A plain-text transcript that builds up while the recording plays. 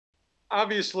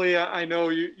Obviously, I know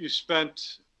you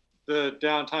spent the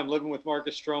downtime living with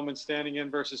Marcus Stroman, standing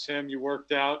in versus him. You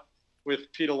worked out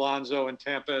with Pete Alonso in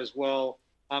Tampa as well.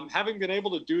 Having been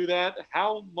able to do that,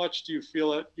 how much do you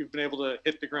feel that you've been able to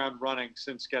hit the ground running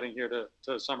since getting here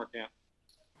to summer camp?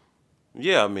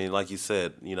 Yeah, I mean, like you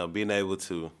said, being able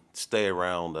to stay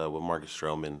around with Marcus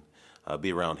Stroman,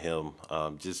 be around him,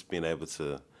 just being able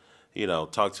to,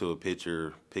 talk to a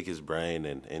pitcher, pick his brain,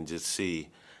 and just see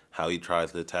how he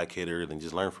tries to attack hitters and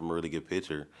just learn from a really good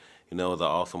pitcher. It was an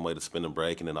awesome way to spend a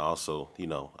break. And then also,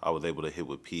 I was able to hit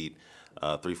with Pete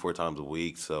 3, 4 times a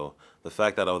week. So the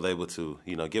fact that I was able to,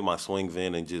 get my swings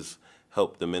in and just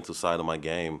help the mental side of my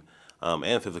game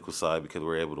and physical side because we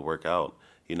were able to work out.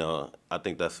 I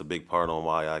think that's a big part on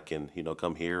why I can,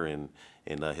 come here and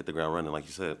hit the ground running, like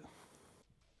you said.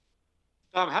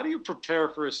 How do you prepare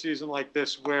for a season like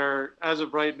this, where, as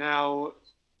of right now,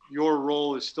 your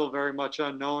role is still very much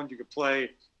unknown? You could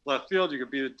play left field, you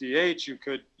could be the DH, you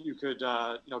could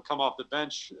come off the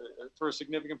bench for a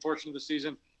significant portion of the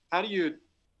season. How do you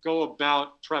go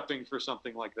about prepping for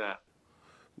something like that?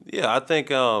 Yeah, I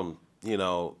think,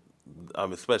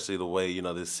 especially the way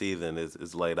this season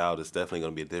is laid out, it's definitely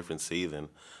going to be a different season.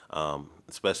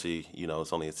 Especially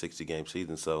it's only a 60 game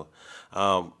season, so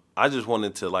I just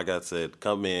wanted to, like I said,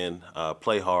 come in,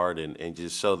 play hard, and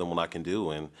just show them what I can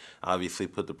do, and obviously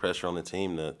put the pressure on the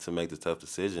team to make the tough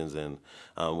decisions. And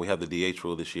we have the DH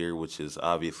rule this year, which is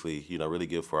obviously really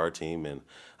good for our team, and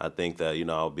I think that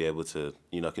I'll be able to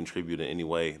contribute in any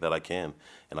way that I can.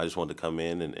 And I just wanted to come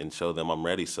in and show them I'm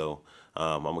ready. So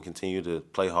I'm gonna continue to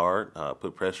play hard,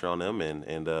 put pressure on them,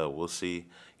 and we'll see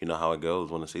how it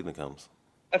goes when the season comes.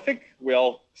 I think we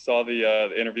all saw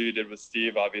the interview you did with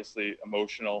Steve. Obviously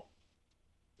emotional.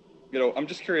 I'm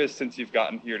just curious, since you've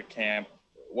gotten here to camp,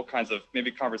 what kinds of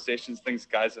maybe conversations, things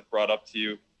guys have brought up to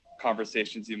you,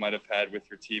 conversations you might have had with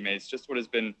your teammates. Just what has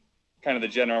been kind of the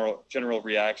general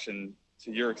reaction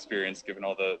to your experience, given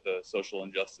all the social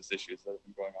injustice issues that have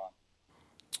been going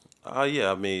on. Yeah,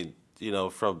 I mean,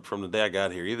 from the day I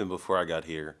got here, even before I got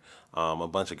here, a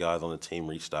bunch of guys on the team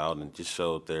reached out and just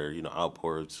showed their,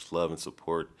 outpours, love and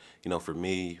support, for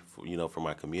me, for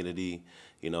my community,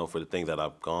 for the things that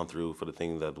I've gone through, for the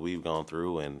things that we've gone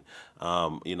through, and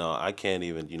I can't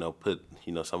even, put,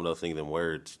 some of those things in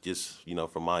words, just,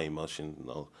 from my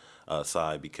emotional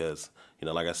side, because,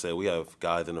 like I said, we have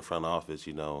guys in the front office,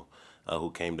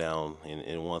 who came down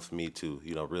and wants me to,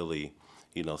 really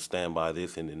stand by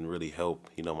this and really help,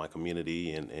 my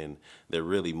community, and they're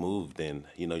really moved, and,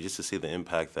 just to see the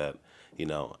impact that,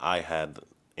 I had,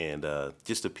 and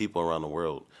just the people around the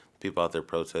world, people out there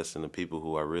protesting, the people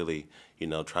who are really,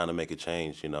 trying to make a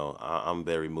change, I'm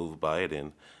very moved by it,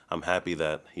 and I'm happy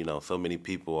that, so many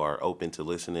people are open to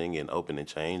listening and open to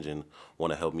change and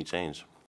want to help me change.